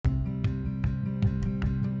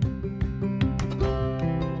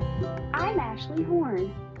Ashley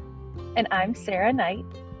Horn. And I'm Sarah Knight.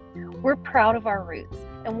 We're proud of our roots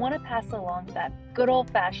and want to pass along that good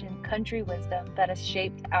old-fashioned country wisdom that has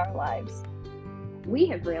shaped our lives. We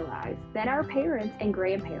have realized that our parents and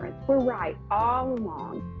grandparents were right all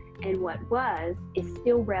along, and what was is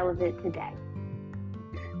still relevant today.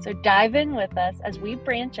 So dive in with us as we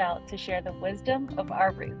branch out to share the wisdom of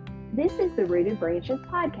our roots. This is the Rooted Branches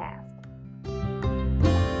podcast.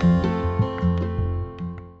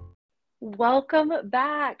 Welcome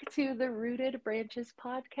back to the Rooted Branches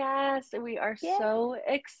podcast. We are so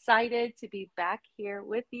excited to be back here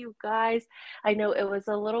with you guys. I know it was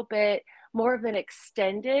a little bit more of an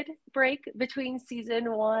extended break between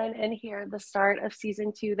season 1 and here the start of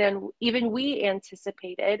season 2 than even we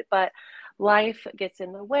anticipated, but life gets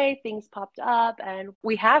in the way, things popped up, and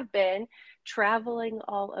we have been traveling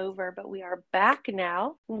all over, but we are back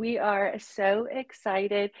now. We are so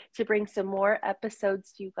excited to bring some more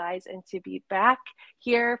episodes to you guys and to be back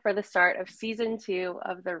here for the start of season 2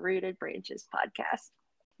 of the Rooted Branches podcast.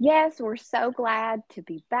 Yes, we're so glad to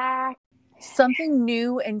be back. Something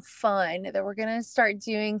new and fun that we're going to start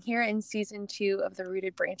doing here in season 2 of the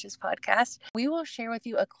Rooted Branches podcast. We will share with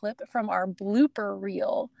you a clip from our blooper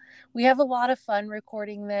reel. We have a lot of fun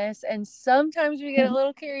recording this, and sometimes we get a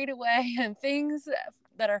little carried away and things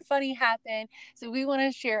that are funny happen. So we want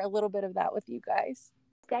to share a little bit of that with you guys.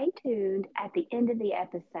 Stay tuned at the end of the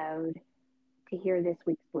episode to hear this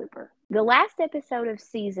week's blooper. The last episode of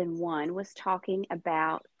season 1 was talking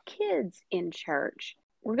about kids in church.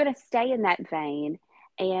 We're going to stay in that vein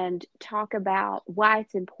and talk about why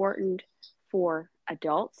it's important for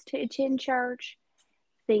adults to attend church,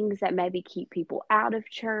 things that maybe keep people out of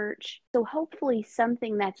church. So hopefully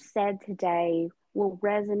something that's said today will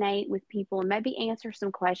resonate with people and maybe answer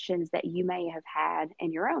some questions that you may have had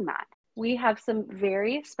in your own mind. We have some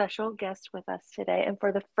very special guests with us today. And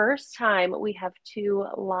for the first time, we have 2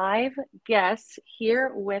 live guests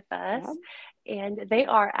here with us. Yep. And they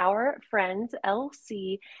are our friends,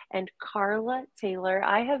 LC and Karla Taylor.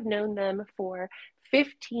 I have known them for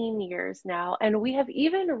 15 years now, and we have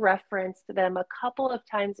even referenced them a couple of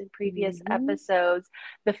times in previous episodes.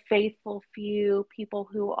 The faithful few, people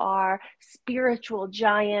who are spiritual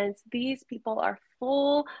giants. These people are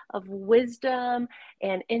full of wisdom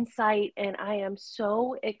and insight, and I am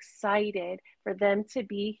so excited for them to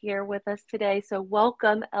be here with us today. So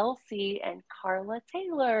welcome, LC and Karla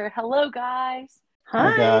Taylor. Hello, guys.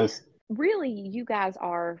 Hi, guys. Really, you guys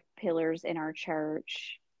are pillars in our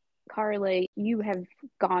church. Karla, you have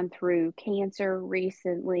gone through cancer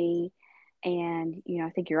recently, and I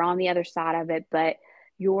think you're on the other side of it, but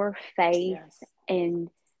your faith and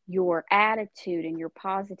your attitude and your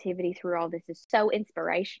positivity through all this is so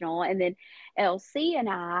inspirational. And then LC and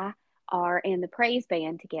I are in the praise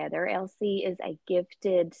band together. LC is a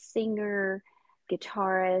gifted singer,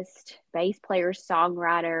 guitarist, bass player,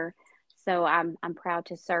 songwriter. So I'm proud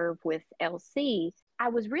to serve with LC. I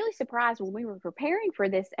was really surprised when we were preparing for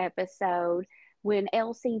this episode when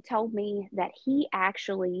LC told me that he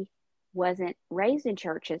actually wasn't raised in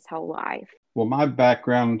church his whole life. Well, my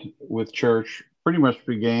background with church pretty much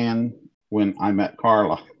began when I met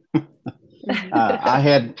Karla. I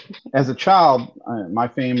had, as a child, my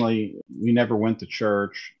family, we never went to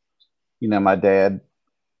church. My dad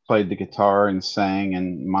played the guitar and sang,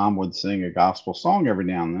 and mom would sing a gospel song every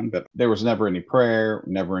now and then, but there was never any prayer,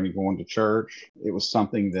 never any going to church. It was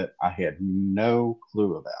something that I had no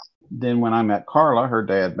clue about. Then when I met Karla, her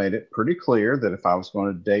dad made it pretty clear that if I was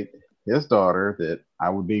going to date his daughter, that I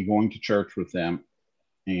would be going to church with them.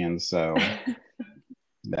 And so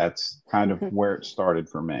that's kind of where it started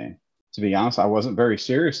for me. To be honest, I wasn't very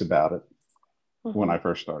serious about it when I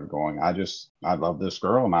first started going. I love this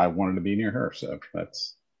girl and I wanted to be near her. So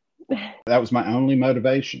that was my only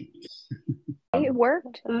motivation. It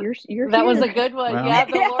worked. You're that here. Was a good one. Well, yeah,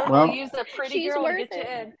 the Lord will use a pretty she's girl to worth get you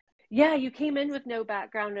it. in. Yeah, you came in with no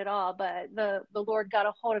background at all, but the Lord got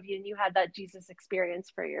a hold of you and you had that Jesus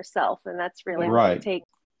experience for yourself. And that's really what it takes.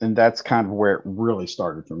 And that's kind of where it really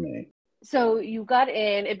started for me. So you got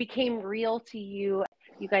in, it became real to you.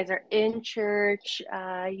 You guys are in church.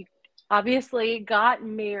 You obviously got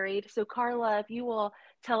married. So Karla, if you will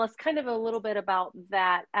tell us kind of a little bit about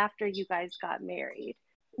that after you guys got married.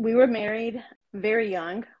 We were married very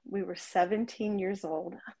young. We were 17 years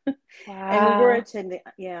old. Wow. And we were attending,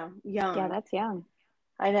 young. Yeah, that's young.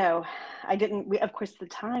 I know. Of course, at the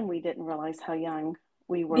time, we didn't realize how young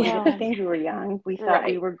we were. Yeah. We didn't think we were young. We thought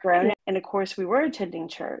we were grown. And of course, we were attending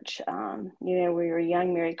church. We were a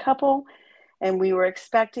young married couple, and we were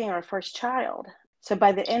expecting our first child. So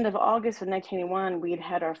by the end of August of 1981, we'd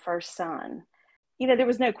had our first son. There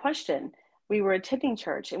was no question. we were attending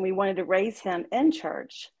church and we wanted to raise him in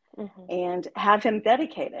church and have him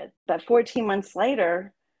dedicated. But 14 months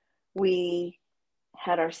later, we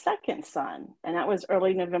had our second son, and that was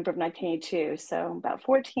early November of 1982. So about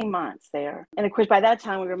 14 months there. And of course, by that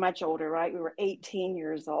time, we were much older, right? We were 18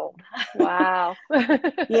 years old. Wow.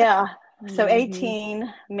 Yeah. So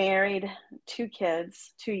 18, married, 2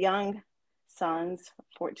 kids, 2 young sons,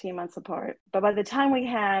 14 months apart. But by the time we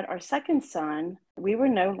had our second son, we were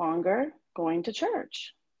no longer going to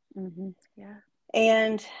church. Yeah.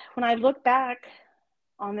 And when I look back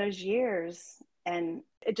on those years, and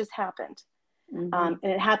it just happened. And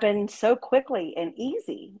it happened so quickly and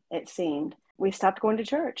easy, it seemed. We stopped going to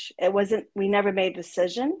church. We never made a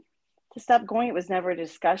decision to stop going. It was never a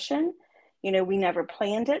discussion. You know, we never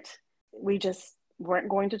planned it. We just weren't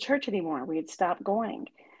going to church anymore. We had stopped going.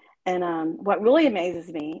 And what really amazes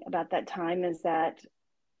me about that time is that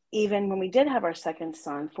even when we did have our second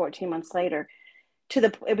son, 14 months later,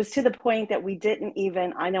 it was to the point that we didn't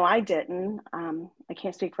even, I know I didn't, I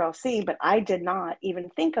can't speak for LC, but I did not even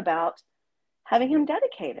think about having him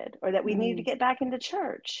dedicated or that we needed to get back into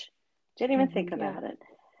church. Didn't even think about it.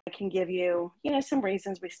 I can give you, some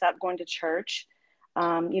reasons we stopped going to church.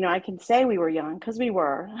 I can say we were young because we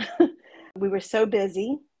were. We were so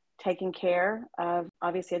busy taking care of,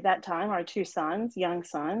 obviously at that time, our 2 sons, young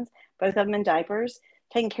sons, both of them in diapers,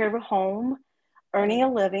 taking care of a home, earning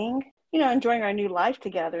a living, enjoying our new life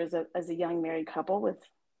together as a young married couple with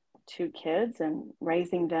 2 kids and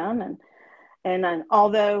raising them. And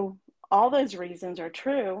although all those reasons are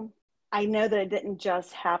true, I know that it didn't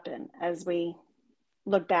just happen as we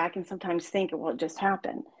look back and sometimes think, well, it just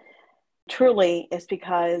happened. Truly, it's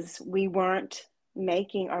because we weren't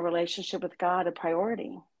making our relationship with God a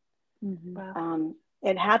priority. Wow.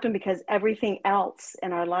 It happened because everything else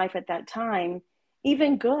in our life at that time,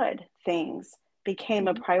 even good things, became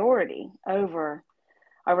a priority over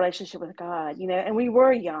our relationship with God, and we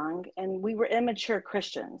were young and we were immature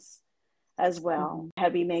Christians as well.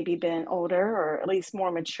 Had we maybe been older or at least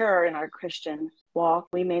more mature in our Christian walk,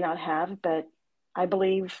 we may not have, but I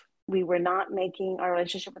believe we were not making our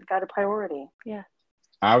relationship with God a priority. Yeah.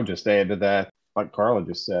 I would just add to that, like Karla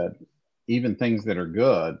just said, even things that are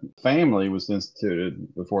good, family was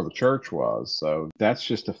instituted before the church was. So that's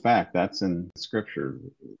just a fact. That's in scripture.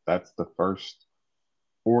 That's the first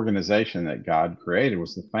organization that God created,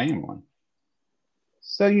 was the family.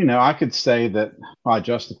 So, I could say that I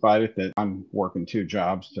justified it that I'm working 2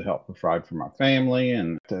 jobs to help provide for my family,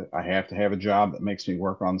 and I have to have a job that makes me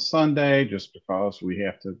work on Sunday just because we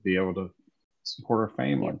have to be able to support our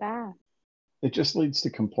family. It just leads to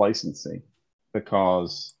complacency,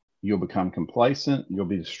 because you'll become complacent, you'll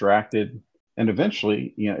be distracted, and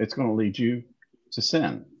eventually, it's going to lead you to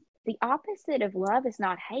sin. The opposite of love is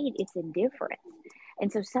not hate, it's indifference.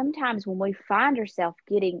 And so sometimes when we find ourselves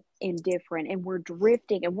getting indifferent and we're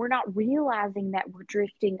drifting and we're not realizing that we're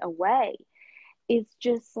drifting away, it's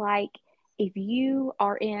just like if you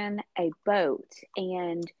are in a boat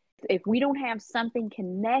and if we don't have something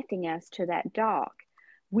connecting us to that dock,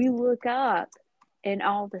 we look up and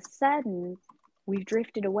all of a sudden we've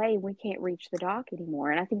drifted away and we can't reach the dock anymore.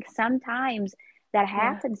 And I think sometimes that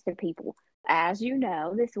happens to people. As you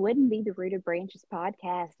know, this wouldn't be the Rooted Branches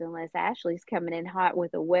podcast unless Ashley's coming in hot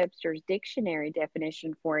with a Webster's dictionary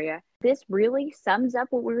definition for you. This really sums up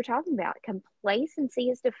what we were talking about. Complacency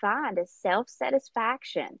is defined as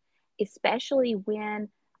self-satisfaction, especially when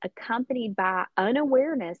accompanied by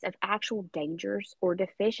unawareness of actual dangers or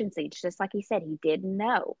deficiencies. Just like he said, he didn't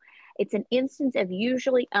know. It's an instance of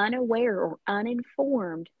usually unaware or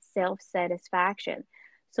uninformed self-satisfaction.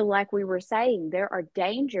 So like we were saying, there are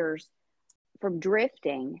dangers from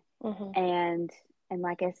drifting, and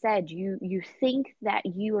like I said, you think that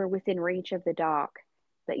you are within reach of the dock,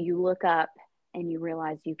 but you look up and you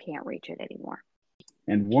realize you can't reach it anymore.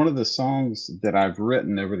 And one of the songs that I've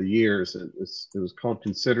written over the years, it was called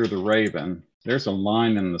Consider the Raven. There's a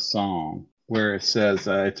line in the song where it says,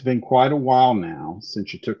 it's been quite a while now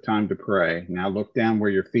since you took time to pray. Now look down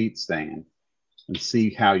where your feet stand and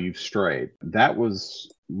see how you've strayed. That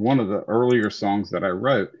was one of the earlier songs that I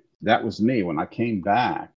wrote. That was me when I came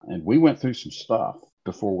back, and we went through some stuff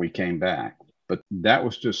before we came back, but that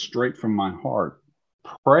was just straight from my heart.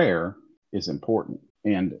 Prayer is important,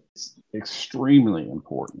 and it's extremely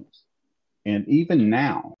important. And even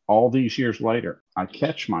now, all these years later, I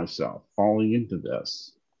catch myself falling into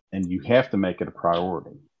this, and you have to make it a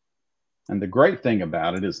priority. And the great thing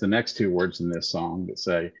about it is the next 2 words in this song that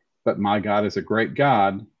say, but my God is a great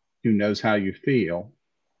God who knows how you feel.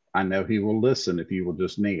 I know he will listen if you will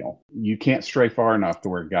just kneel. You can't stray far enough to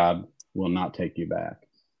where God will not take you back.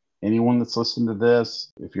 anyone that's listening to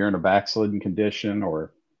this, if you're in a backslidden condition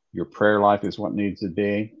or your prayer life is what needs to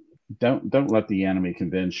be, don't let the enemy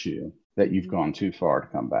convince you that you've gone too far to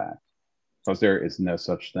come back, because there is no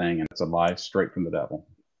such thing, and it's a lie straight from the devil.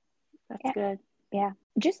 That's good. Yeah.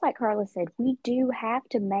 Just like Karla said, we do have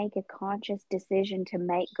to make a conscious decision to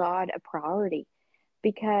make God a priority,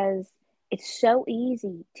 because it's so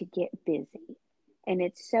easy to get busy and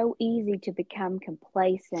it's so easy to become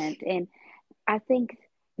complacent. And I think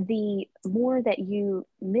the more that you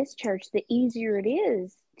miss church, the easier it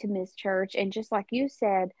is to miss church. And just like you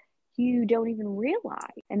said, you don't even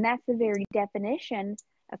realize. And that's the very definition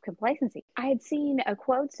of complacency. I had seen a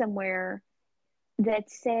quote somewhere that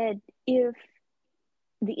said, if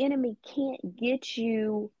the enemy can't get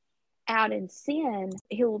you out in sin,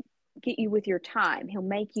 he'll get you with your time. He'll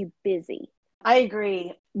make you busy. I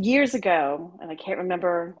agree. Years ago, and I can't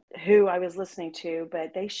remember who I was listening to,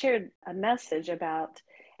 but they shared a message about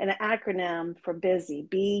an acronym for busy,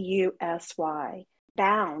 BUSY,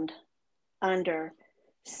 bound under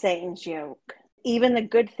Satan's yoke. Even the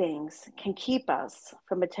good things can keep us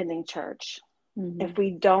from attending church if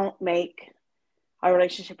we don't make our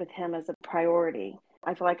relationship with him as a priority.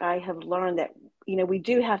 I feel like I have learned that, we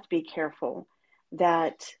do have to be careful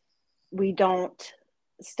that we don't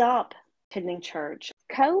stop attending church.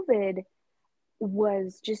 COVID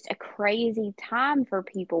was just a crazy time for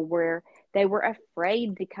people where they were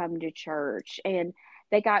afraid to come to church, and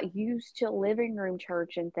they got used to living room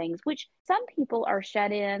church and things, which some people are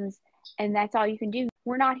shut-ins and that's all you can do.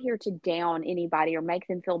 We're not here to down anybody or make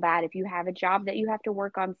them feel bad. If you have a job that you have to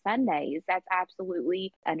work on Sundays, that's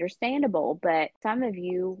absolutely understandable. But some of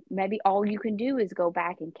you, maybe all you can do is go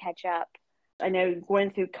back and catch up. I know going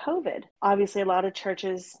through COVID, obviously a lot of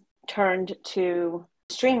churches turned to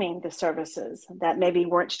streaming the services that maybe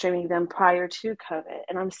weren't streaming them prior to COVID.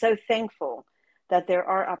 And I'm so thankful that there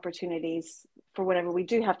are opportunities for whenever we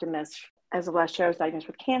do have to miss. As of last year, I was diagnosed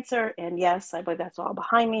with cancer. And yes, I believe that's all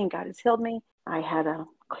behind me and God has healed me. I had a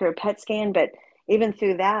clear PET scan, but even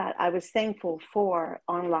through that, I was thankful for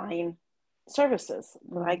online services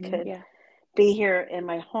where I could be here in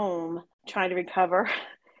my home trying to recover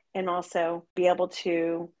and also be able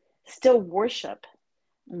to still worship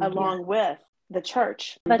along with the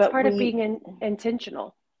church. That's part of being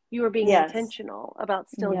intentional. You were being intentional about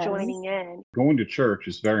still joining in. Going to church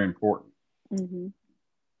is very important.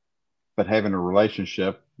 But having a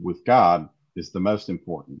relationship with God is the most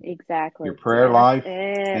important. Exactly. Your prayer life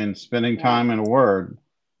and spending time in a word.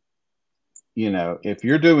 If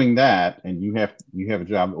you're doing that and you have a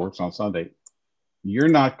job that works on Sunday, you're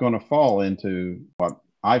not going to fall into what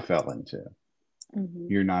I fell into.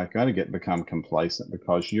 You're not going to become complacent,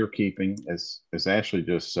 because you're keeping, as Ashley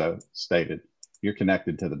just stated, you're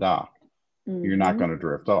connected to the dock. You're not going to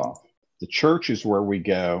drift off. The church is where we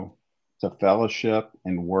go to fellowship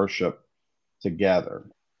and worship together.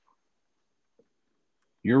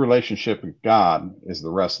 Your relationship with God is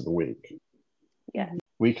the rest of the week.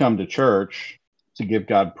 We come to church to give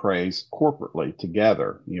God praise corporately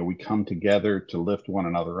together. We come together to lift one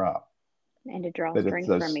another up and to draw strength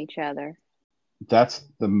from each other. That's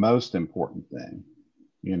the most important thing.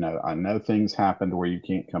 I know things happen to where you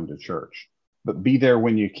can't come to church, but be there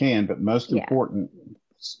when you can. But most important,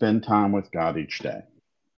 spend time with God each day.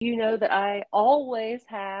 You know that I always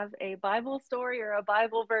have a Bible story or a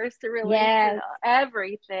Bible verse to relate to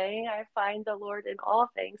everything. I find the Lord in all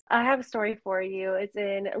things. I have a story for you. It's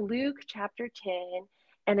in Luke chapter 10,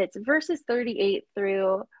 and it's verses 38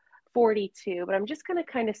 through 42. But I'm just going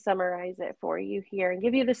to kind of summarize it for you here and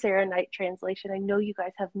give you the Sarah Knight translation. I know you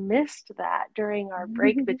guys have missed that during our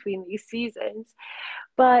break between these seasons.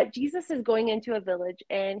 But Jesus is going into a village,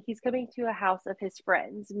 and he's coming to a house of his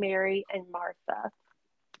friends, Mary and Martha.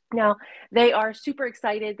 Now, they are super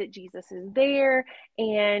excited that Jesus is there,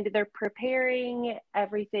 and they're preparing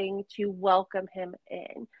everything to welcome him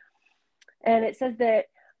in. And it says that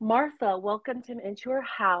Martha welcomed him into her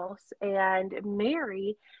house, and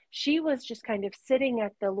Mary, she was just kind of sitting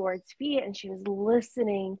at the Lord's feet, and she was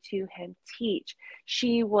listening to him teach.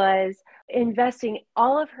 She was investing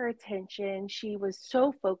all of her attention. She was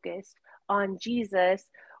so focused on Jesus,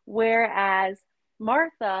 whereas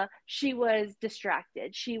Martha, she was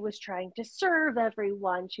distracted. She was trying to serve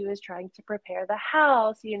everyone. She was trying to prepare the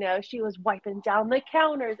house. She was wiping down the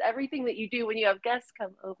counters, everything that you do when you have guests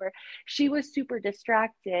come over. She was super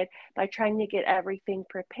distracted by trying to get everything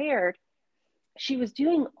prepared. She was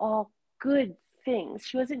doing all good things.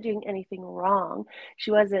 She wasn't doing anything wrong.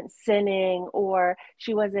 She wasn't sinning, or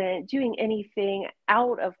she wasn't doing anything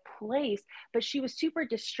out of place, but she was super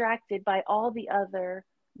distracted by all the other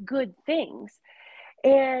good things.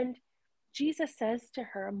 And Jesus says to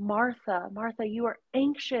her, Martha, Martha, you are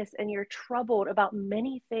anxious and you're troubled about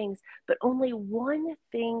many things, but only one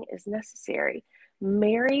thing is necessary.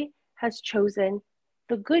 Mary has chosen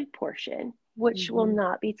the good portion, which will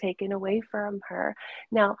not be taken away from her.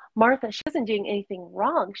 Now, Martha, she wasn't doing anything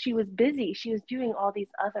wrong. She was busy. She was doing all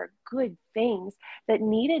these other good things that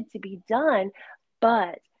needed to be done.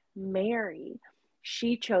 But Mary,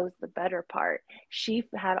 she chose the better part. She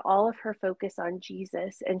had all of her focus on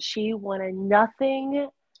Jesus, and she wanted nothing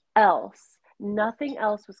else. Nothing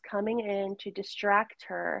else was coming in to distract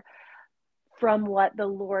her from what the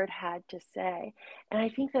Lord had to say. And I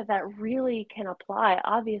think that that really can apply,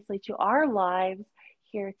 obviously, to our lives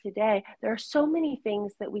here today. There are so many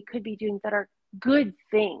things that we could be doing that are good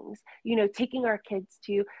things, you know, taking our kids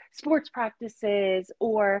to sports practices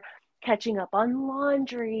or catching up on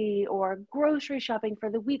laundry or grocery shopping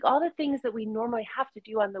for the week, all the things that we normally have to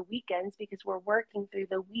do on the weekends because we're working through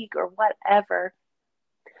the week or whatever.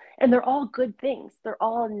 And they're all good things. They're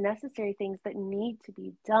all necessary things that need to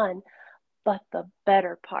be done. But the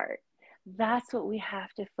better part, that's what we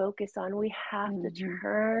have to focus on. We have to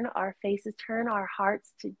turn our faces, turn our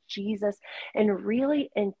hearts to Jesus, and really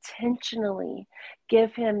intentionally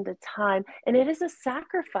give him the time. And it is a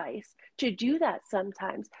sacrifice to do that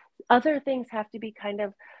sometimes. Other things have to be kind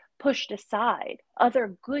of pushed aside.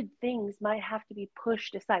 Other good things might have to be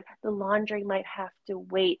pushed aside. The laundry might have to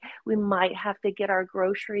wait. We might have to get our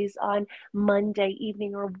groceries on Monday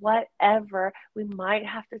evening or whatever. We might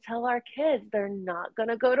have to tell our kids they're not going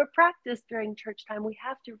to go to practice during church time. We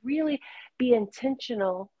have to really be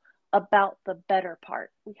intentional about the better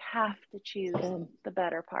part. We have to choose the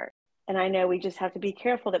better part. And I know we just have to be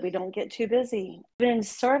careful that we don't get too busy. Even in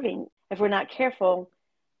serving, if we're not careful,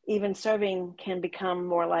 even serving can become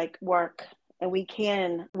more like work, and we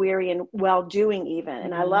can weary and well doing even.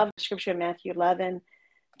 And I love the scripture in Matthew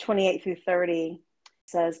 11:28-30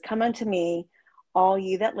 says, come unto me, all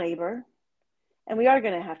you that labor, and we are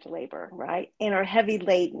going to have to labor, right? And are heavy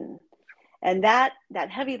laden. And that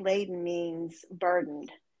heavy laden means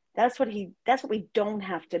burdened. That's what we don't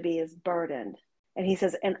have to be, is burdened. And he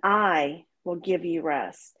says, and I will give you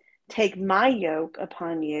rest. Take my yoke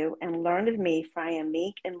upon you and learn of me, for I am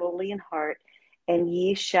meek and lowly in heart, and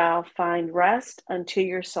ye shall find rest unto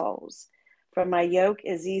your souls. For my yoke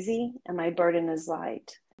is easy and my burden is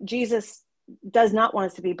light. Jesus does not want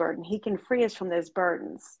us to be burdened. He can free us from those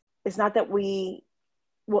burdens. It's not that we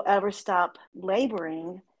will ever stop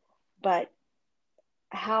laboring, but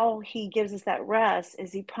how he gives us that rest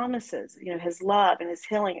is he promises, you know, his love and his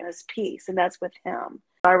healing and his peace, and that's with him.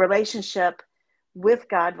 Our relationship with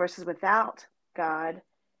God versus without God,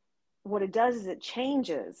 what it does is it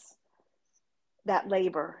changes that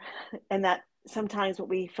labor and that sometimes what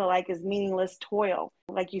we feel like is meaningless toil.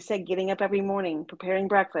 Like you said, getting up every morning, preparing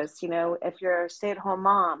breakfast. You know, if you're a stay-at-home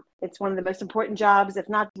mom, it's one of the most important jobs, if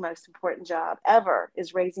not the most important job ever,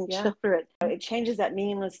 is raising children. It changes that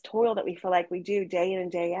meaningless toil that we feel like we do day in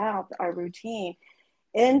and day out, our routine,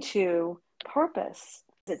 into purpose.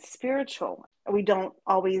 It's spiritual. We don't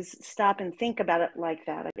always stop and think about it like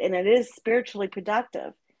that. And it is spiritually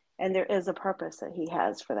productive. And there is a purpose that he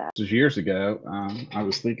has for that. This was years ago. I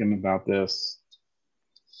was thinking about this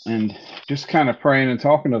and just kind of praying and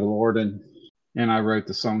talking to the Lord. And I wrote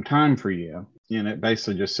the song Time for You. And it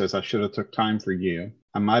basically just says, I should have took time for you.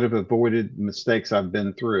 I might have avoided mistakes I've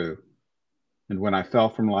been through. And when I fell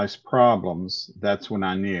from life's problems, that's when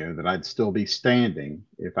I knew that I'd still be standing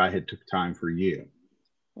if I had took time for you.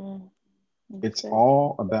 It's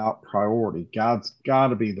all about priority. God's got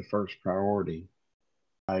to be the first priority.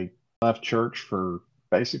 I left church for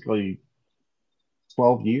basically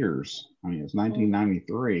 12 years. I mean, it was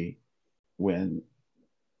 1993 when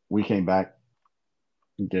we came back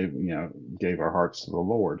and gave our hearts to the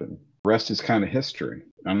Lord. And the rest is kind of history.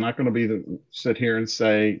 I'm not going to sit here and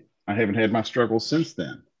say I haven't had my struggles since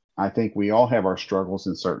then. I think we all have our struggles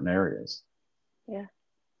in certain areas. Yeah.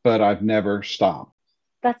 But I've never stopped.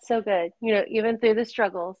 That's so good. You know, even through the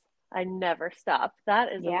struggles, I never stopped.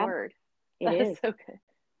 That is a word. That is so good.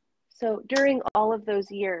 So during all of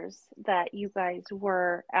those years that you guys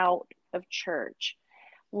were out of church,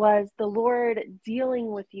 was the Lord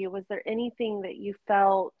dealing with you? Was there anything that you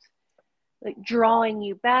felt like drawing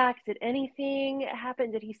you back? Did anything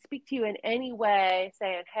happen? Did he speak to you in any way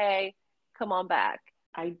saying, hey, come on back?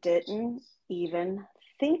 I didn't even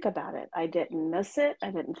think about it. I didn't miss it.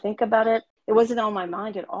 I didn't think about it. It wasn't on my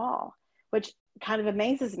mind at all, which kind of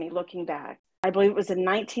amazes me looking back. I believe it was in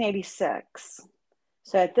 1986.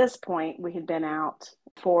 So at this point, we had been out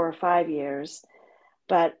 4 or 5 years.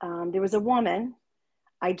 But there was a woman.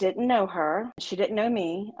 I didn't know her. She didn't know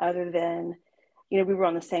me other than, we were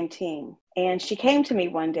on the same team. And she came to me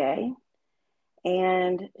one day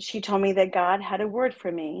and she told me that God had a word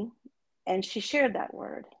for me, and she shared that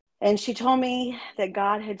word. And she told me that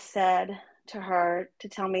God had said to her to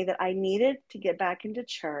tell me that I needed to get back into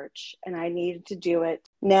church and I needed to do it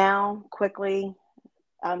now, quickly,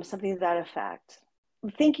 something to that effect.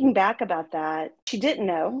 Thinking back about that, she didn't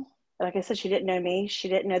know. Like I said, she didn't know me. She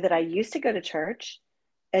didn't know that I used to go to church.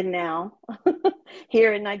 And now,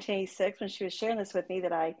 here in 1986, when she was sharing this with me,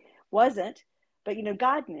 that I wasn't. But,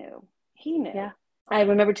 God knew. He knew. Yeah. I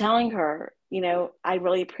remember telling her, I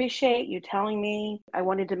really appreciate you telling me. I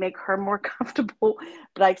wanted to make her more comfortable,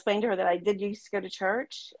 but I explained to her that I did used to go to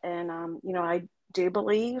church. And, I do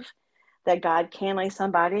believe that God can lay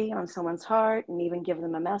somebody on someone's heart and even give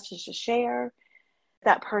them a message to share.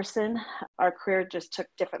 That person, our career just took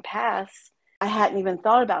different paths. I hadn't even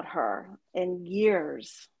thought about her in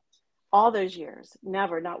years, all those years,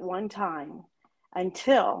 never, not one time,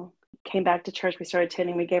 until came back to church. We started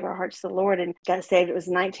attending, we gave our hearts to the Lord and got saved. It was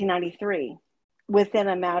 1993. Within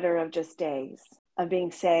a matter of just days of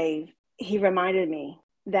being saved, he reminded me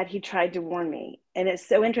that he tried to warn me. And it's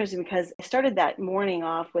so interesting because I started that morning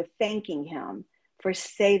off with thanking him for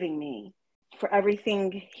saving me, for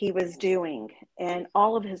everything he was doing and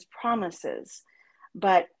all of his promises.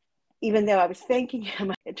 But even though I was thanking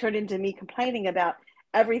him, it turned into me complaining about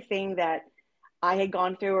everything that I had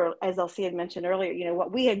gone through, or as LC had mentioned earlier,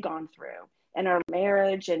 what we had gone through in our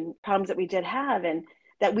marriage and problems that we did have and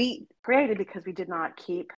that we created because we did not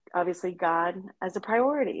keep, obviously, God as a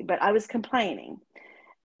priority. But I was complaining.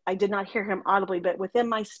 I did not hear him audibly, but within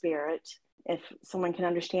my spirit, if someone can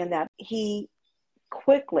understand that, he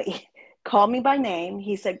quickly called me by name.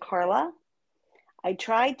 He said, "Karla, I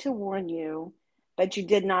tried to warn you, but you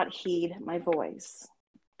did not heed my voice."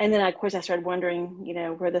 And then, of course, I started wondering,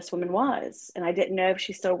 where this woman was. And I didn't know if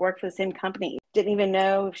she still worked for the same company. Didn't even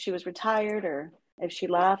know if she was retired or if she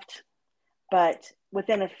left. But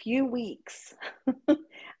within a few weeks,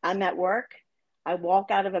 I'm at work. I walk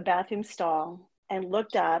out of a bathroom stall and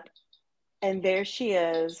looked up, and there she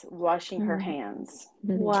is washing her hands.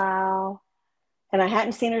 Wow. And I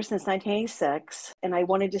hadn't seen her since 1986. And I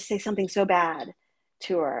wanted to say something so bad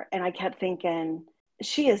to her. And I kept thinking,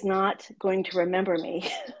 she is not going to remember me.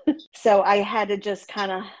 So I had to just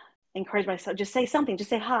kind of encourage myself, just say something, just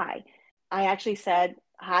say hi. I actually said,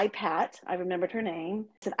 "Hi, Pat." I remembered her name.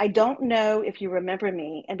 I said, "I don't know if you remember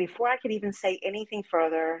me." And before I could even say anything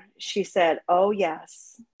further, she said, "Oh,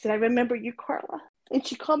 yes." I said, "I remember you, Karla." And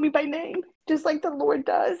she called me by name, just like the Lord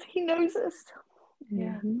does. He knows us.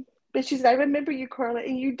 Yeah. But she said, "I remember you, Karla,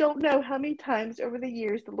 and you don't know how many times over the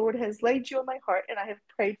years the Lord has laid you on my heart, and I have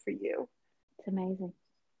prayed for you." It's amazing.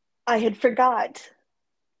 I had forgot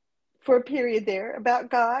for a period there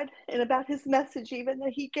about God and about his message even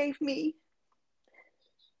that he gave me.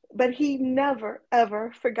 But he never,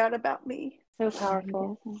 ever forgot about me. So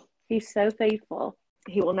powerful. He's so faithful.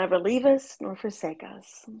 He will never leave us nor forsake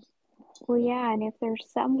us. Well, yeah, and if there's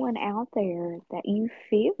someone out there that you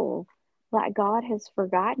feel like God has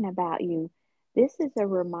forgotten about you, this is a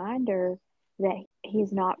reminder that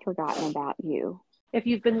he's not forgotten about you. If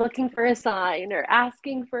you've been looking for a sign or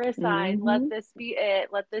asking for a sign, let this be it.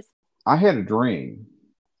 I had a dream.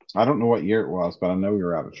 I don't know what year it was, but I know we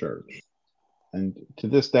were out of church. And to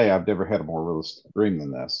this day, I've never had a more realistic dream than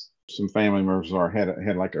this. Some family members of ours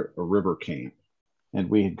had like a river camp, and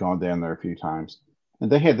we had gone down there a few times. And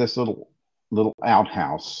they had this little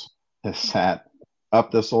outhouse that sat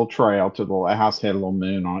up this little trail to the house, had a little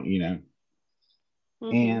moon on it,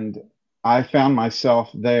 And I found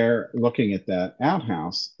myself there looking at that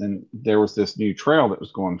outhouse, and there was this new trail that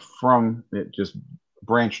was going from it, just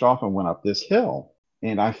branched off and went up this hill.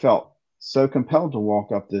 And I felt so compelled to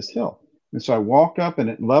walk up this hill. And so I walked up, and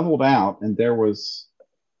it leveled out, and it was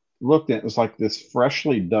like this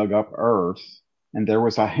freshly dug up earth, and there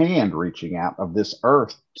was a hand reaching out of this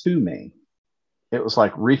earth to me. It was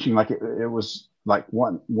like reaching, like it was like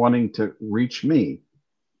wanting to reach me.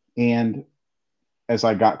 And as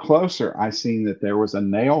I got closer, I seen that there was a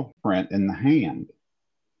nail print in the hand.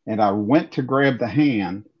 And I went to grab the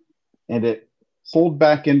hand, and it pulled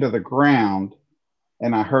back into the ground.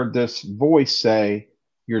 And I heard this voice say,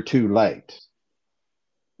 "You're too late."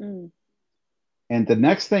 And the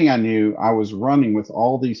next thing I knew, I was running with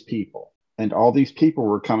all these people. And all these people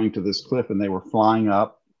were coming to this cliff, and they were flying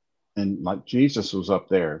up. And like Jesus was up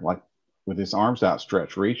there, like with his arms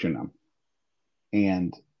outstretched, reaching them.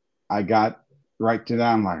 And I got right to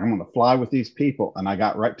them, like, I'm going to fly with these people. And I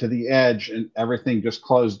got right to the edge, and everything just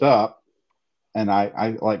closed up. And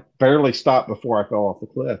I like barely stopped before I fell off the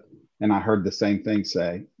cliff. And I heard the same thing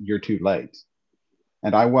say, "You're too late."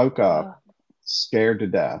 And I woke up scared to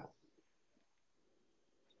death.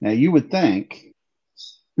 Now you would think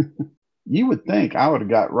I would have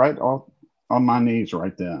got right off on my knees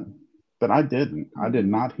right then, but I didn't. I did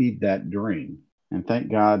not heed that dream. And thank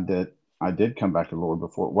God that I did come back to the Lord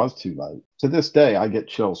before it was too late. To this day, I get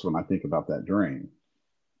chills when I think about that dream.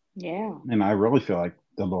 Yeah. And I really feel like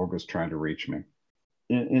the Lord was trying to reach me.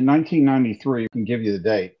 In 1993, I can give you the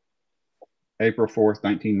date, April 4th,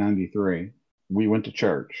 1993, we went to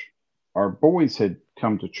church. Our boys had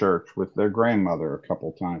come to church with their grandmother a couple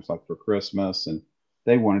of times, like for Christmas, and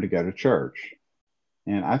they wanted to go to church.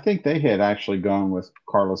 And I think they had actually gone with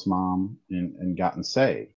Karla's mom and gotten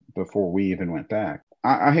saved before we even went back.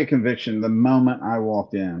 I had conviction the moment I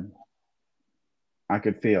walked in. I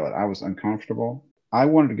could feel it. I was uncomfortable. I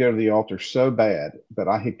wanted to go to the altar so bad, but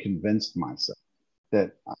I had convinced myself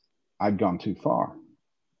that I'd gone too far,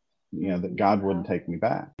 that God wouldn't take me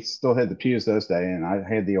back. I still had the pews those days, and I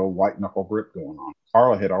had the old white knuckle grip going on.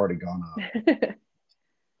 Karla had already gone up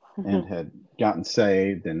and had gotten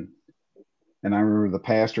saved. And I remember the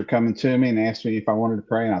pastor coming to me and asked me if I wanted to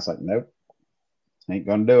pray. And I was like, nope, ain't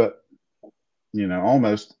going to do it.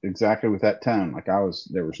 Almost exactly with that tone. Like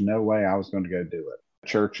there was no way I was going to go do it.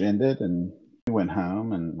 Church ended and we went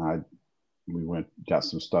home, and we got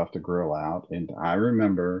some stuff to grill out. And I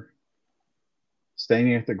remember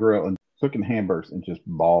standing at the grill and cooking hamburgers and just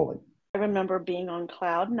bawling. I remember being on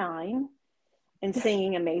cloud 9 and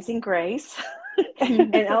singing Amazing Grace.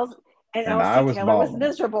 and I was Taylor bawling. was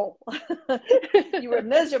miserable. You were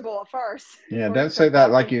miserable at first. Yeah, don't say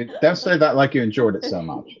that like you enjoyed it so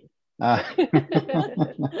much.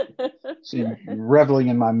 She reveling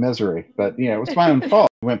in my misery, but it was my own fault.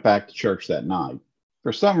 We went back to church that night.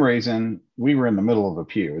 For some reason, we were in the middle of a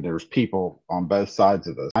pew. There was people on both sides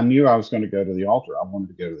of us. I knew I was going to go to the altar. I wanted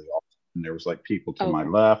to go to the altar, and there was like people to my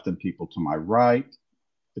left and people to my right,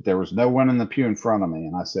 but there was no one in the pew in front of me.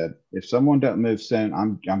 And I said, if someone doesn't move soon,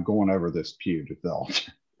 I'm going over this pew to the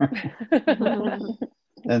altar.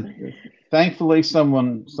 And thankfully,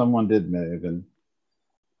 someone did move. And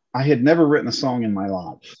I had never written a song in my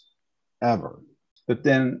life, ever. But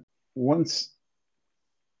then once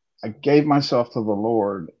I gave myself to the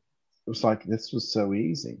Lord, it was like, this was so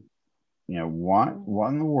easy. Why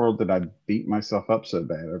in the world did I beat myself up so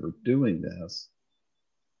bad over doing this?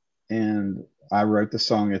 And I wrote the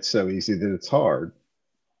song, It's So Easy That It's Hard.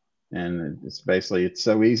 And it's basically, it's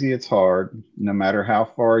so easy, it's hard. No matter how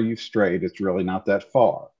far you've strayed, it's really not that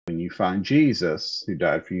far. When you find Jesus, who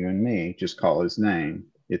died for you and me, just call his name.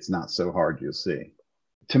 It's not so hard, you'll see.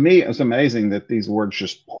 To me, it was amazing that these words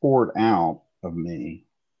just poured out of me.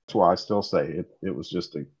 That's why I still say it was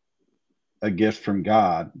just a gift from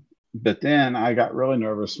God. But then I got really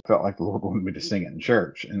nervous. Felt like the Lord wanted me to sing it in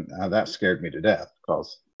church. And that scared me to death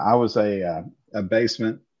because I was a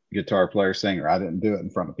basement guitar player singer. I didn't do it in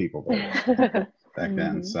front of people back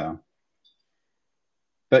then. So,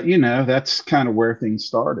 but that's kind of where things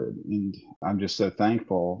started. And I'm just so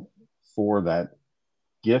thankful for that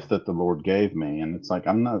gift that the Lord gave me. And it's like,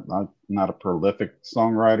 I'm not a prolific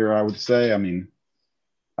songwriter, I would say. I mean,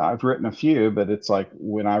 I've written a few, but it's like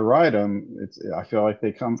when I write them, I feel like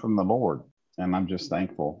they come from the Lord, and I'm just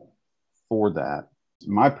thankful for that.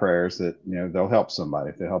 My prayer is that they'll help somebody.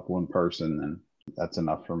 If they help one person, then that's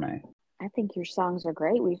enough for me. I think your songs are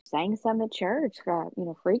great. We've sang some at church,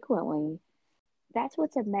 frequently. That's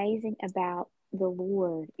what's amazing about the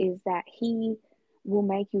Lord, is that he will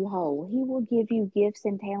make you whole. He will give you gifts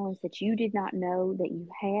and talents that you did not know that you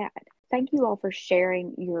had. Thank you all for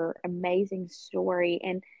sharing your amazing story.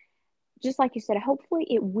 And just like you said, hopefully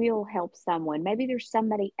it will help someone. Maybe there's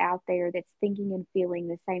somebody out there that's thinking and feeling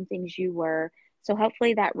the same things you were. So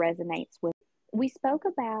hopefully that resonates with. We spoke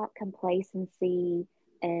about complacency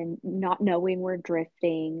and not knowing we're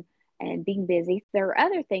drifting and being busy. There are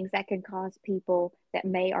other things that can cause people that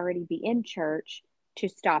may already be in church to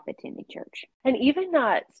stop attending church. And even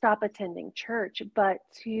not stop attending church, but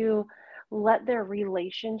to let their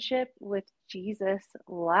relationship with Jesus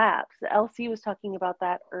lapse. LC was talking about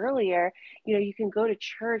that earlier. You can go to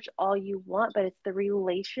church all you want, but it's the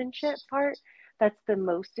relationship part that's the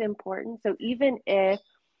most important. So even if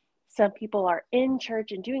some people are in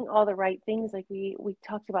church and doing all the right things, like we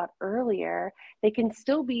talked about earlier, they can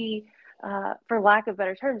still be, for lack of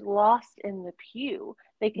better terms, lost in the pew.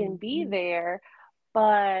 They can be there,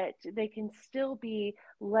 but they can still be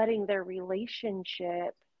letting their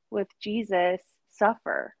relationship with Jesus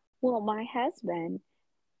suffer. Well, my husband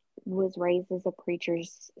was raised as a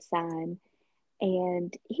preacher's son,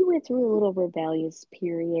 and he went through a little rebellious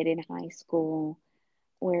period in high school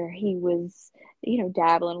where he was,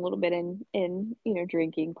 dabbling a little bit in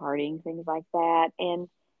drinking, partying, things like that. And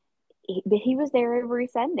but he was there every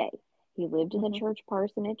Sunday. He lived in the Mhm. church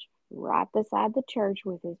parsonage right beside the church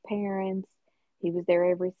with his parents. He was there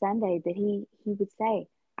every Sunday, but he would say,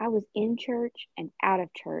 I was in church and out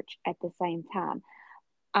of church at the same time.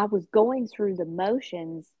 I was going through the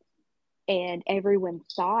motions, and everyone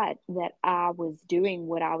thought that I was doing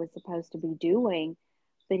what I was supposed to be doing.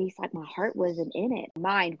 But he's like, my heart wasn't in it.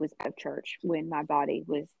 Mind was out of church when my body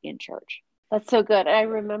was in church. That's so good. I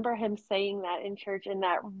remember him saying that in church, and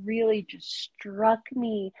that really just struck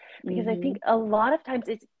me because I think a lot of times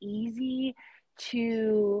it's easy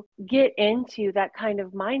to get into that kind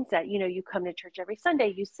of mindset. You know, you come to church every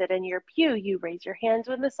Sunday, you sit in your pew, you raise your hands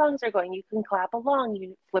when the songs are going, you can clap along,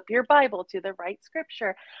 you flip your Bible to the right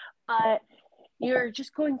scripture, but you're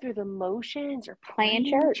just going through the motions or Playing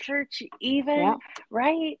playing church. church even, Yeah.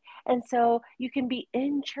 right? And so you can be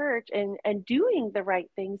in church and doing the right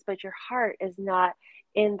things, but your heart is not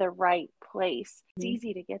in the right place. It's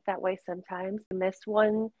easy to get that way sometimes. You miss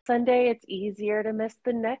one Sunday, it's easier to miss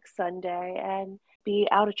the next Sunday and be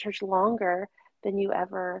out of church longer than you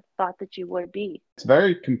ever thought that you would be. It's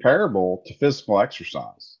very comparable to physical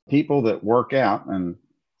exercise. People that work out, and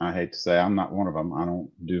I hate to say I'm not one of them. I don't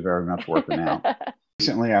do very much working out.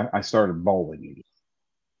 Recently, I started bowling again,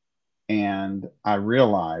 and I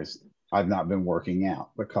realized I've not been working out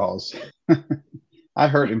because I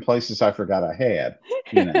hurt in places I forgot I had.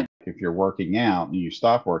 You know, if you're working out and you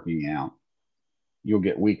stop working out, you'll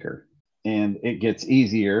get weaker, and it gets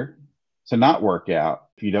easier to not work out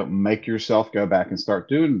if you don't make yourself go back and start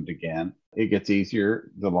doing it again. It gets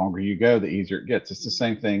easier. The longer you go, the easier it gets. It's the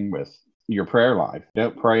same thing with your prayer life.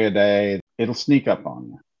 Don't pray a day, it'll sneak up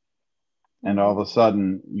on you. And all of a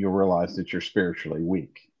sudden, you'll realize that you're spiritually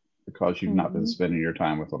weak because you've not been spending your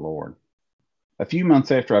time with the Lord. A few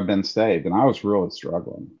months after I've been saved, and I was really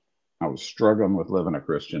struggling. I was struggling with living a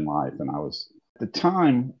Christian life. And I was, at the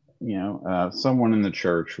time, someone in the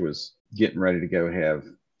church was getting ready to go have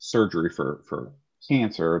surgery for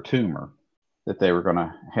cancer, a tumor that they were going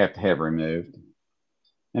to have removed.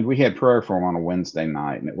 And we had prayer for him on a Wednesday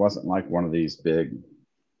night. And it wasn't like one of these big,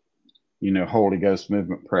 Holy Ghost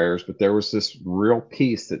movement prayers, but there was this real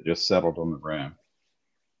peace that just settled on the room.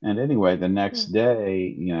 And anyway, the next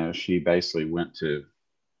day, she basically went to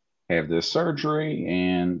have this surgery,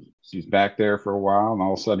 and she's back there for a while. And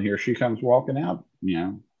all of a sudden, here she comes walking out,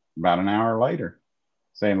 about an hour later,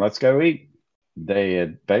 saying, let's go eat. They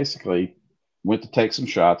had basically went to take some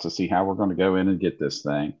shots to see how we're going to go in and get this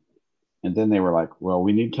thing. And then they were like, well,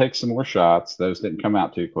 we need to take some more shots. Those didn't come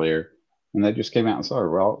out too clear. And they just came out and said,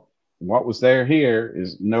 well, what was there here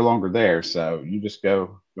is no longer there. So you just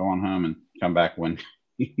go on home and come back when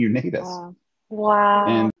you need us. Wow.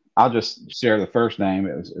 And I'll just share the first name.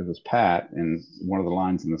 It was Pat. And one of the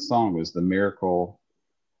lines in the song was, the miracle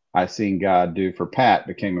I seen God do for Pat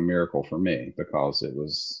became a miracle for me, because it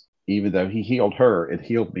was, even though he healed her, it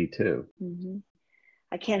healed me too.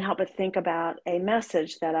 I can't help but think about a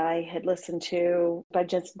message that I had listened to by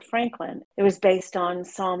Jensen Franklin. It was based on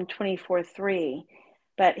Psalm 24:3,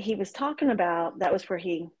 but he was talking about, that was where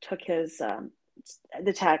he took his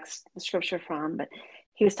the scripture from, but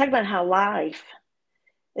he was talking about how life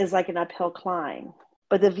is like an uphill climb,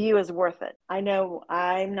 but the view is worth it. I know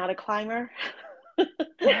I'm not a climber,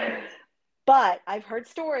 but I've heard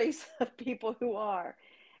stories of people who are,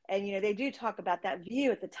 and they do talk about that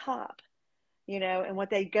view at the top, and what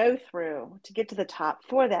they go through to get to the top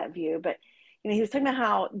for that view. But he was talking about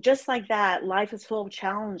how, just like that, life is full of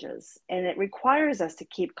challenges and it requires us to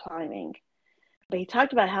keep climbing. But he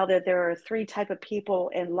talked about how that there are three types of people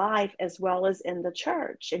in life as well as in the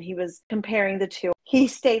church, and he was comparing the two. He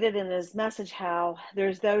stated in his message how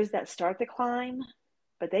there's those that start the climb,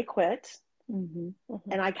 but they quit. And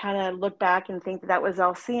I kind of look back and think that was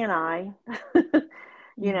LC and I.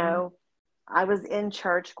 I was in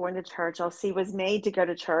church, going to church. LC was made to go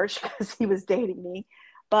to church because he was dating me.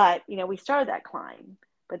 But, we started that climb,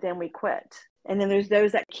 but then we quit. And then there's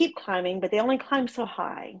those that keep climbing, but they only climb so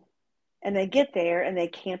high. And they get there and they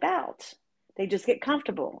camp out. They just get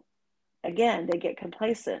comfortable. Again, they get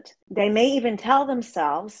complacent. They may even tell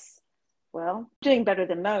themselves, well, doing better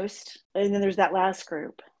than most. And then there's that last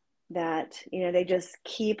group that, they just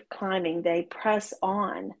keep climbing. They press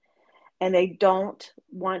on. And they don't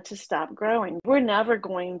want to stop growing. We're never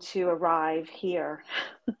going to arrive here.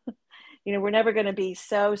 We're never going to be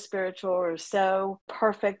so spiritual or so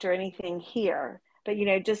perfect or anything here. But,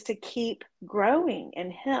 just to keep growing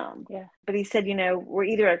in him. Yeah. But he said, we're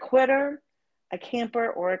either a quitter, a camper,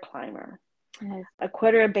 or a climber. Yes. A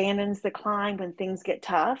quitter abandons the climb when things get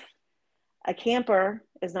tough. A camper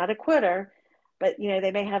is not a quitter, but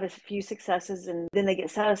they may have a few successes and then they get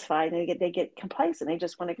satisfied and they get complacent. They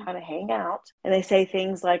just want to kind of hang out, and they say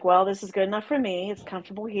things like, well, this is good enough for me. It's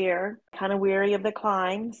comfortable here, kind of weary of the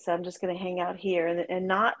climb, so I'm just going to hang out here and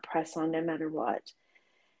not press on no matter what.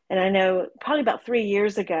 And I know probably about 3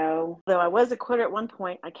 years ago, though I was a quitter at one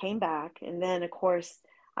point, I came back, and then of course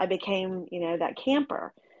I became that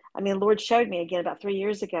camper. I mean, the Lord showed me again about 3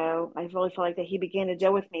 years ago. I really felt like that He began to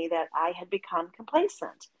deal with me that I had become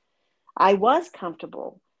complacent. I was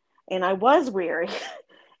comfortable and I was weary.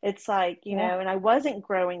 It's like, and I wasn't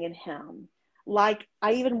growing in Him like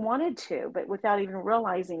I even wanted to, but without even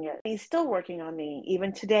realizing it. He's still working on me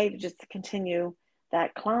even today to just continue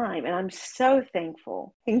that climb. And I'm so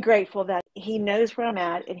thankful and grateful that He knows where I'm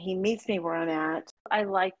at and He meets me where I'm at. I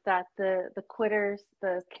like that, the quitters,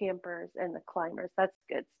 the campers, and the climbers. That's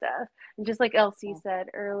good stuff. And just like LC said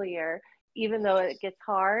earlier, even though it gets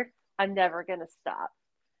hard, I'm never going to stop.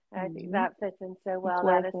 And I think that fits in so well.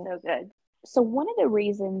 That is so good. So one of the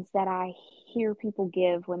reasons that I hear people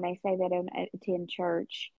give when they say they don't attend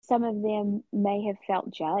church, some of them may have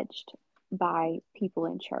felt judged by people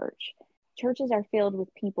in church. Churches are filled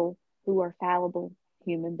with people who are fallible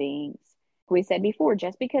human beings. We said before,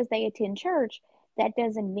 just because they attend church, that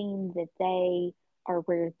doesn't mean that they are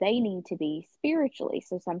where they need to be spiritually.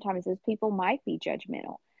 So sometimes those people might be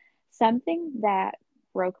judgmental. Something that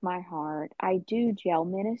broke my heart, I do jail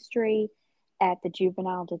ministry at the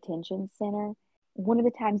juvenile detention center. One of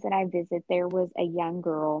the times that I visit, there was a young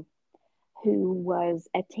girl who was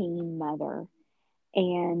a teen mother,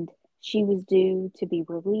 and she was due to be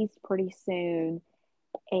released pretty soon.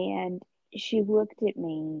 And she looked at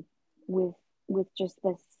me with just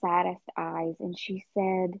the saddest eyes, and she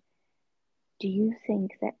said, "Do you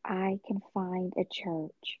think that I can find a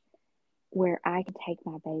church where I can take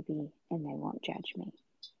my baby and they won't judge me?"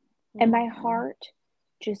 And my heart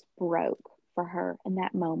just broke for her in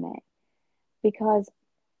that moment, because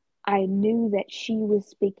I knew that she was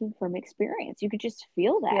speaking from experience. You could just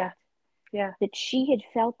feel that. Yeah. That she had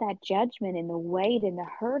felt that judgment and the weight and the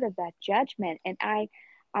hurt of that judgment. And I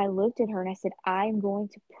looked at her and I said, I'm going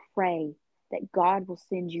to pray that God will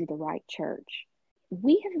send you the right church.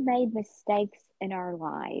 We have made mistakes in our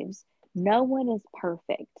lives. No one is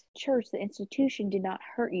perfect. Church, the institution, did not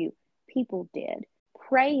hurt you. People did.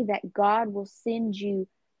 Pray that God will send you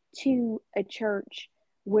to a church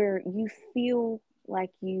where you feel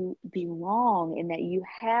like you belong and that you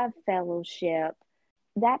have fellowship.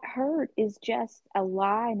 That hurt is just a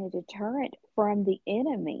lie and a deterrent from the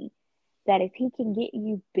enemy, that if he can get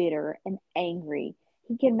you bitter and angry,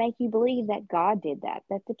 he can make you believe that God did that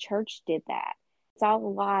the church did that. It's all a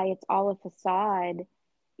lie. It's all a facade.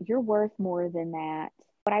 You're worth more than that.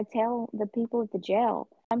 But I tell the people at the jail,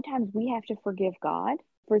 sometimes we have to forgive God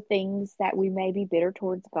for things that we may be bitter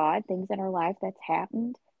towards God, things in our life that's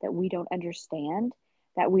happened that we don't understand,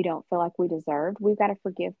 that we don't feel like we deserved. We've got to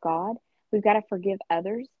forgive God. We've got to forgive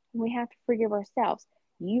others. And we have to forgive ourselves.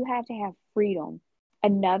 You have to have freedom.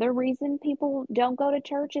 Another reason people don't go to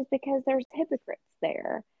church is because there's hypocrites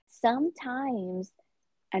there. Sometimes,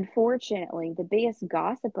 unfortunately, the biggest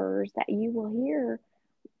gossipers that you will hear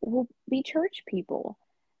will be church people.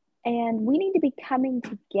 And we need to be coming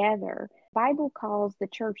together. The Bible calls the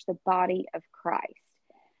church the body of Christ.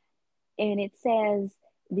 And it says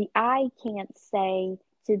the eye can't say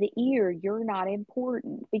to the ear, you're not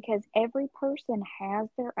important, because every person has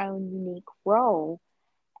their own unique role.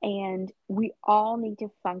 And we all need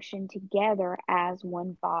to function together as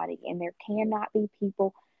one body. And there cannot be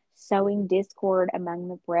people sowing discord among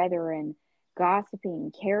the brethren,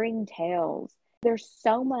 gossiping, carrying tales. There's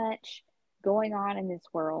so much going on in this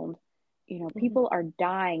world. People are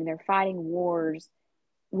dying. They're fighting wars.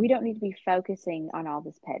 We don't need to be focusing on all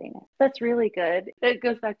this pettiness. That's really good. It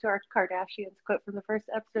goes back to our Kardashians quote from the first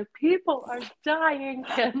episode. People are dying.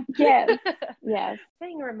 Yes.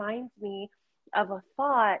 Thing reminds me of a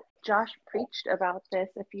thought. Josh preached about this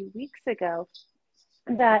a few weeks ago,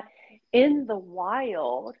 that in the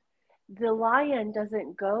wild, the lion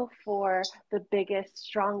doesn't go for the biggest,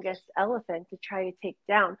 strongest elephant to try to take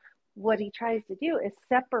down. What he tries to do is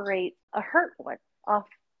separate a hurt one off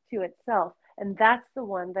to itself. And that's the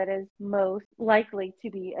one that is most likely to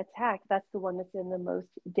be attacked. That's the one that's in the most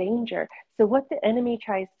danger. So what the enemy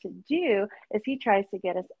tries to do is he tries to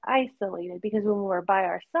get us isolated, because when we're by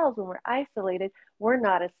ourselves, when we're isolated, we're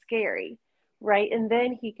not as scary, right? And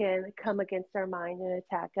then he can come against our mind and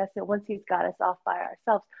attack us. And once he's got us off by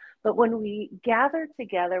ourselves. But when we gather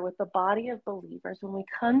together with the body of believers, when we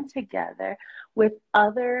come together with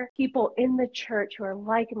other people in the church who are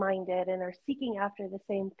like-minded and are seeking after the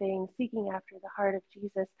same thing, seeking after the heart of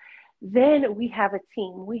Jesus, then we have a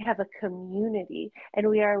team, we have a community, and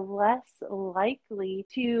we are less likely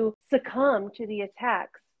to succumb to the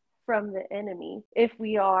attacks from the enemy if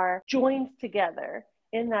we are joined together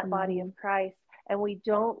in that body of Christ, and we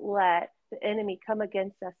don't let the enemy come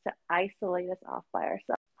against us to isolate us off by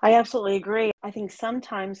ourselves. I absolutely agree. I think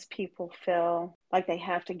sometimes people feel like they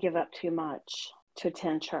have to give up too much to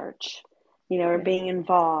attend church, or being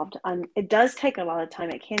involved. It does take a lot of time.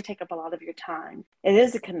 It can take up a lot of your time. It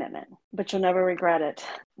is a commitment, but you'll never regret it.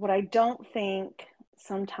 What I don't think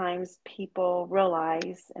sometimes people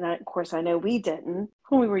realize, and of course I know we didn't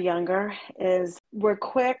when we were younger, is we're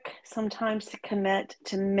quick sometimes to commit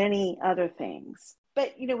to many other things.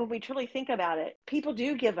 But, when we truly think about it, people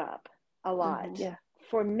do give up a lot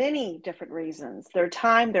for many different reasons. Their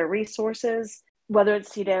time, their resources, whether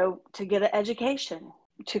it's, to get an education,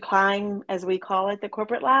 to climb, as we call it, the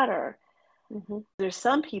corporate ladder. There's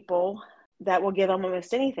some people that will give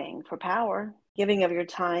almost anything for power, giving of your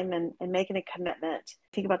time and making a commitment.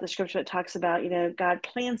 Think about the scripture that talks about, God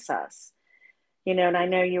plants us, and I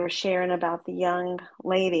know you were sharing about the young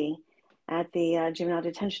lady at the juvenile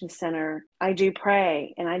detention center. I do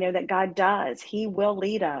pray, and I know that God does. He will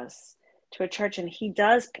lead us to a church, and he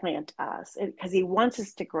does plant us because he wants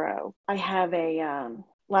us to grow. I have a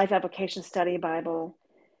life application study Bible,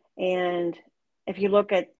 and if you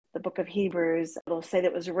look at the book of Hebrews, it'll say that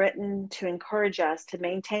it was written to encourage us to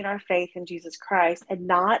maintain our faith in Jesus Christ and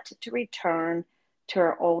not to return to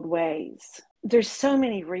our old ways. There's so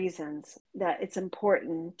many reasons that it's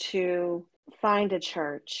important to find a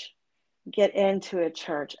church, get into a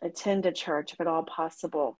church, attend a church if at all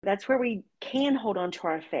possible. That's where we can hold on to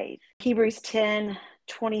our faith. Hebrews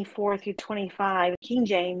 10:24-25, King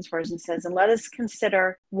James Version says, "And let us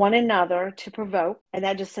consider one another to provoke," and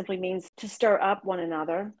that just simply means to stir up one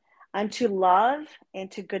another, "unto love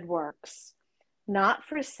and to good works, not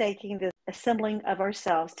forsaking the assembling of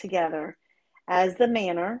ourselves together, as the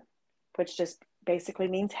manner," which just basically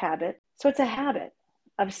means habit. So it's a habit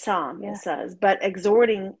of some, it says, "but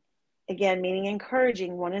exhorting," again, meaning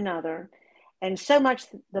encouraging one another, "and so much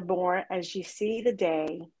the more as you see the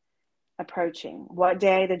day approaching." What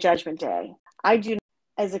day? The judgment day. I do,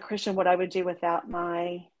 as a Christian, what I would do without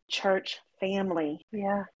my church family.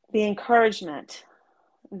 Yeah. The encouragement,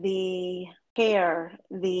 the care,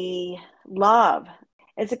 the love.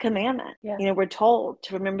 It's a commandment. Yeah. We're told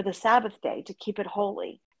to remember the Sabbath day, to keep it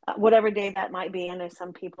holy. Whatever day that might be. I know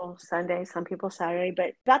some people Sunday, some people Saturday,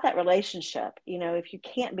 but about that relationship, if you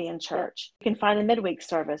can't be in church, you can find a midweek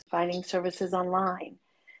service, finding services online.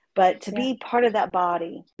 But to be part of that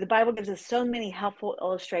body, the Bible gives us so many helpful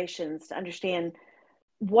illustrations to understand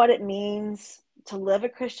what it means to live a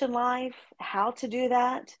Christian life, how to do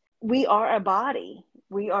that. We are a body.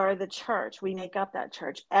 We are the church. We make up that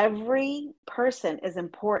church. Every person is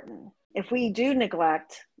important. If we do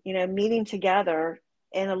neglect, meeting together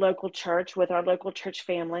in a local church with our local church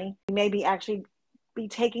family, we maybe actually be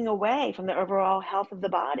taking away from the overall health of the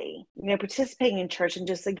body. Participating in church and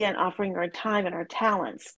just, again, offering our time and our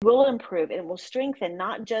talents will improve and will strengthen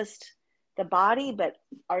not just the body, but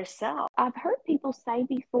ourselves. I've heard people say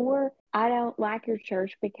before, "I don't like your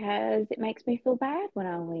church because it makes me feel bad when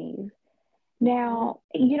I leave." Now,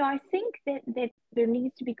 I think that there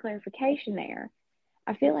needs to be clarification there.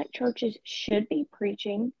 I feel like churches should be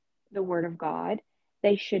preaching the word of God.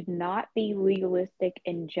 They should not be legalistic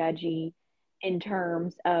and judgy in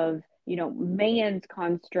terms of, man's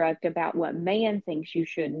construct about what man thinks you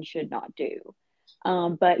should and should not do.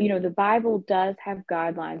 But, the Bible does have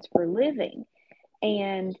guidelines for living.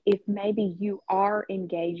 And if maybe you are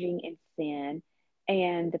engaging in sin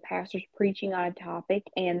and the pastor's preaching on a topic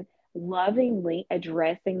and lovingly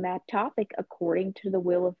addressing that topic according to the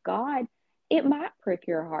will of God, it might prick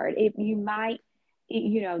your heart. You might,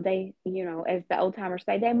 as the old timers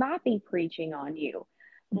say, they might be preaching on you.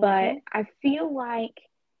 But I feel like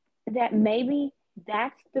that maybe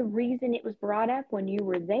that's the reason it was brought up when you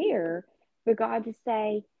were there, for God to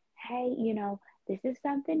say, "Hey, this is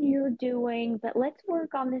something you're doing, but let's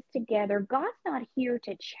work on this together." God's not here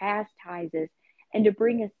to chastise us and to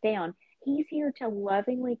bring us down. He's here to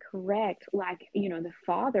lovingly correct, like, the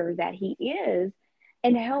Father that he is,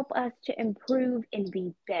 and help us to improve and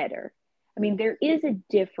be better. I mean, there is a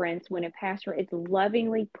difference when a pastor is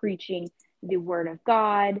lovingly preaching the word of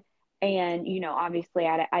God. And, obviously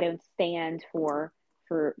I don't stand for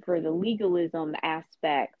the legalism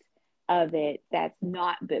aspect of it. That's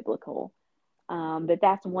not biblical. But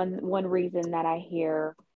that's one reason that I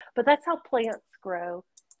hear. But that's how plants grow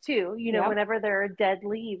too. Yep. Whenever there are dead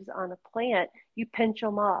leaves on a plant, you pinch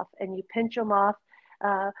them off, and you pinch them off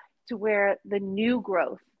to where the new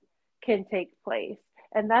growth can take place.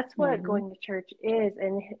 And that's what Mm-hmm. going to church is.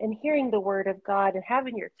 And hearing the word of God and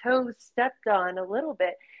having your toes stepped on a little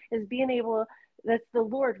bit is being able, that's the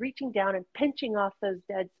Lord reaching down and pinching off those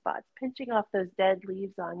dead spots, pinching off those dead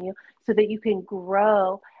leaves on you so that you can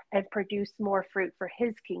grow and produce more fruit for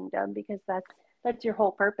his kingdom, because that's your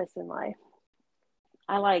whole purpose in life.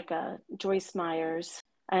 I like Joyce Myers.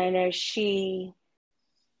 I know she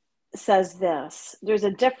says this: there's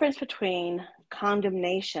a difference between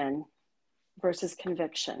condemnation versus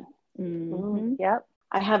conviction. Mm-hmm. Yep.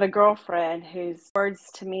 I have a girlfriend whose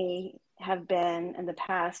words to me have been in the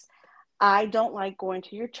past, I don't like going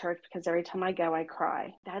to your church because every time I go, I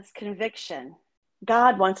cry. That's conviction.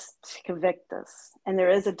 God wants to convict us, and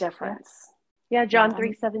there is a difference. Yeah, John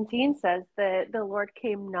 3:17 says that the Lord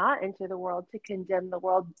came not into the world to condemn the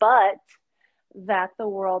world, but that the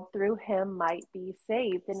world through him might be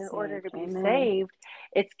saved. And in order to be saved,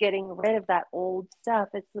 it's getting rid of that old stuff.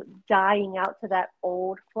 It's dying out to that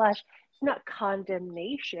old flesh. It's not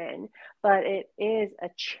condemnation, but it is a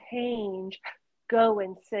change. Go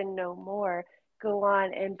and sin no more. Go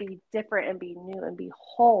on and be different and be new and be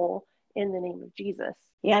whole in the name of Jesus.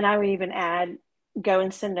 Yeah, and I would even add, go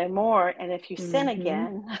and sin no more. And if you sin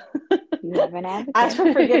again, you have an advocate. Ask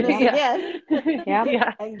for forgiveness again.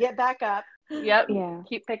 Yeah. And get back up. Yep. Yeah.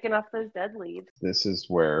 Keep picking off those dead leaves. This is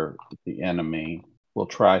where the enemy will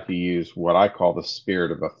try to use what I call the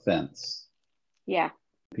spirit of offense. Yeah.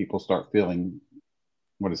 People start feeling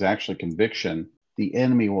what is actually conviction. The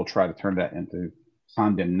enemy will try to turn that into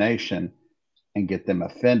condemnation and get them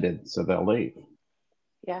offended so they'll leave.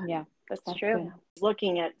 Yeah. That's true. Good.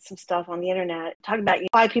 Looking at some stuff on the internet, talking about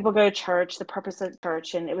why people go to church, the purpose of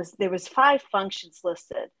church, and there was 5 functions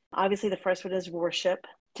listed. Obviously, the first one is worship,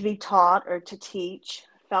 to be taught or to teach,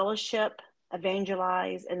 fellowship,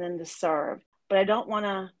 evangelize, and then to serve. But I don't want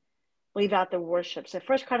to leave out the worship. So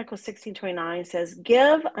 1 Chronicles 16:29 says,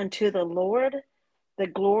 "Give unto the Lord the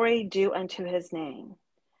glory due unto his name.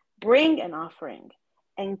 Bring an offering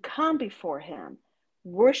and come before him.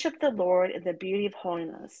 Worship the Lord in the beauty of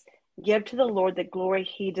holiness. Give to the Lord the glory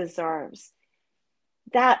he deserves."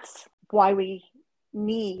 That's why we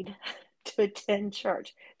need to attend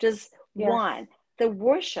church. Just one, the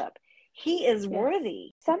worship. He is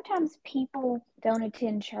worthy. Sometimes people don't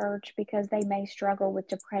attend church because they may struggle with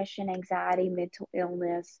depression, anxiety, mental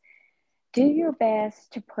illness. Do your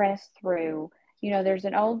best to press through. There's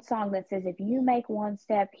an old song that says, if you make one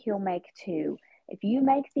step, he'll make two. If you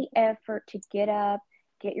make the effort to get up,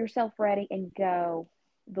 get yourself ready and go,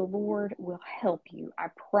 the Lord will help you. I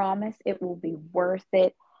promise it will be worth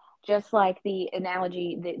it. Just like the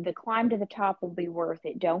analogy, the climb to the top will be worth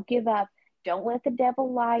it. Don't give up. Don't let the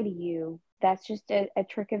devil lie to you. That's just a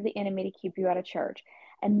trick of the enemy to keep you out of church.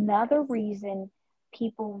 Another reason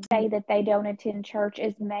people say that they don't attend church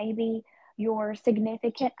is maybe your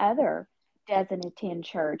significant other doesn't attend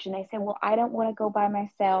church. And they say, well, I don't want to go by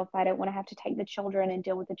myself. I don't want to have to take the children and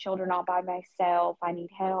deal with the children all by myself. I need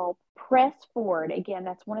help. Press forward. Again,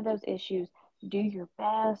 that's one of those issues. Do your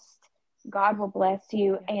best. God will bless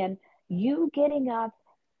you. And you getting up,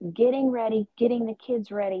 getting ready, getting the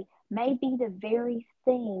kids ready may be the very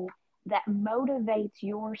thing that motivates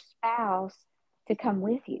your spouse to come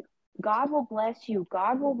with you. God will bless you.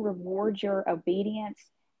 God will reward your obedience.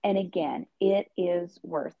 And again, it is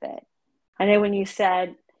worth it. I know when you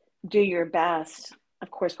said, do your best, of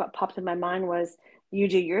course, what popped in my mind was, you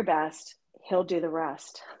do your best, he'll do the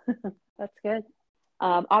rest. That's good.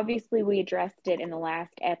 Obviously, we addressed it in the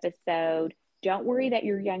last episode. Don't worry that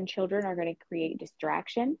your young children are going to create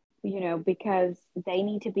distraction, because they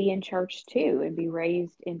need to be in church too and be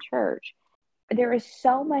raised in church. There is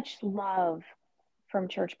so much love from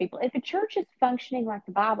church people. If a church is functioning like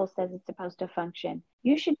the Bible says it's supposed to function,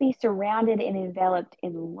 you should be surrounded and enveloped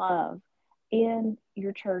in love in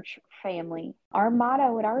your church family. Our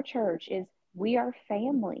motto at our church is, we are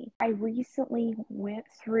family. I recently went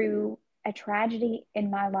through a tragedy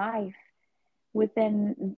in my life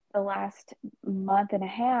within the last month and a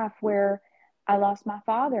half where I lost my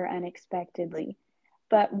father unexpectedly.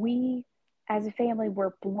 But we, as a family,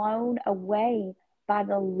 were blown away by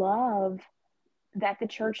the love that the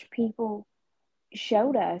church people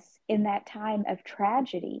showed us in that time of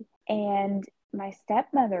tragedy. And my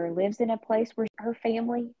stepmother lives in a place where her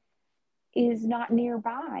family is not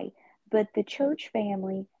nearby, but the church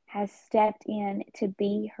family has stepped in to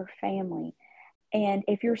be her family. And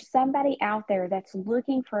if you're somebody out there that's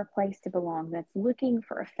looking for a place to belong, that's looking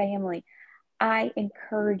for a family, I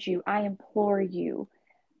encourage you, I implore you,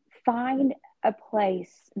 find a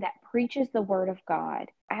place that preaches the word of God.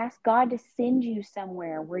 Ask God to send you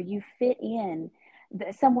somewhere where you fit in,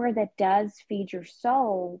 somewhere that does feed your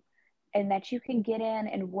soul, and that you can get in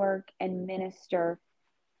and work and minister,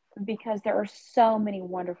 because there are so many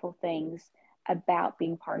wonderful things about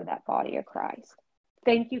being part of that body of Christ.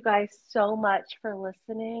 Thank you guys so much for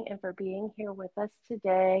listening and for being here with us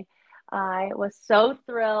today. I was so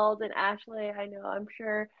thrilled, and Ashley, I'm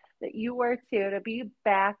sure that you were too, to be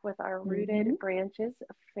back with our Rooted Branches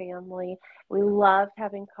family. We loved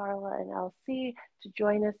having Karla and LC to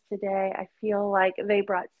join us today. I feel like they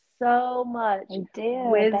brought so much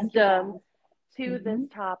wisdom to this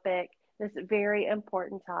topic, this very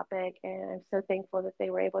important topic, and I'm so thankful that they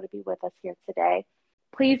were able to be with us here today.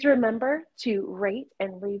 Please remember to rate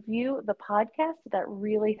and review the podcast. That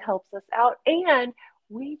really helps us out, and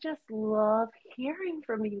we just love hearing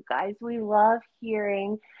from you guys. We love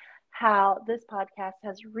hearing how this podcast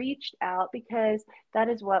has reached out, because that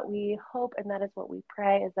is what we hope and that is what we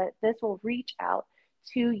pray, is that this will reach out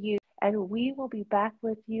to you, and we will be back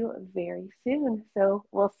with you very soon. So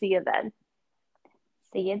we'll see you then.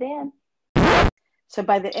 See you then. So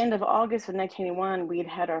by the end of August of 1981, we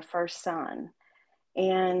had our first son,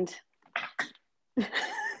 and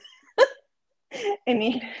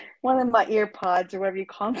one of my ear pods, or whatever you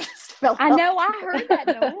call them, just fell I out. know, I heard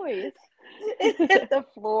that noise. It hit the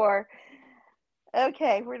floor.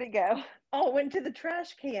 Okay, where'd it go? Oh, it went to the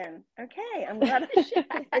trash can. Okay, I'm glad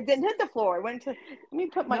it didn't hit the floor. It went to, let me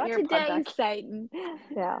put my ear pod back. Satan.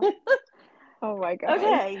 Yeah. Oh my God.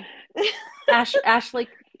 Okay. Ashley,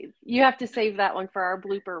 you have to save that one for our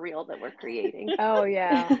blooper reel that we're creating. Oh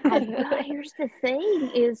yeah. Here's the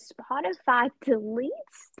thing: is Spotify deletes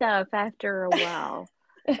stuff after a while.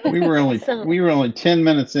 We were only 10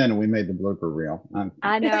 minutes in and we made the blooper reel.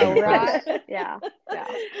 I know, right? Yeah.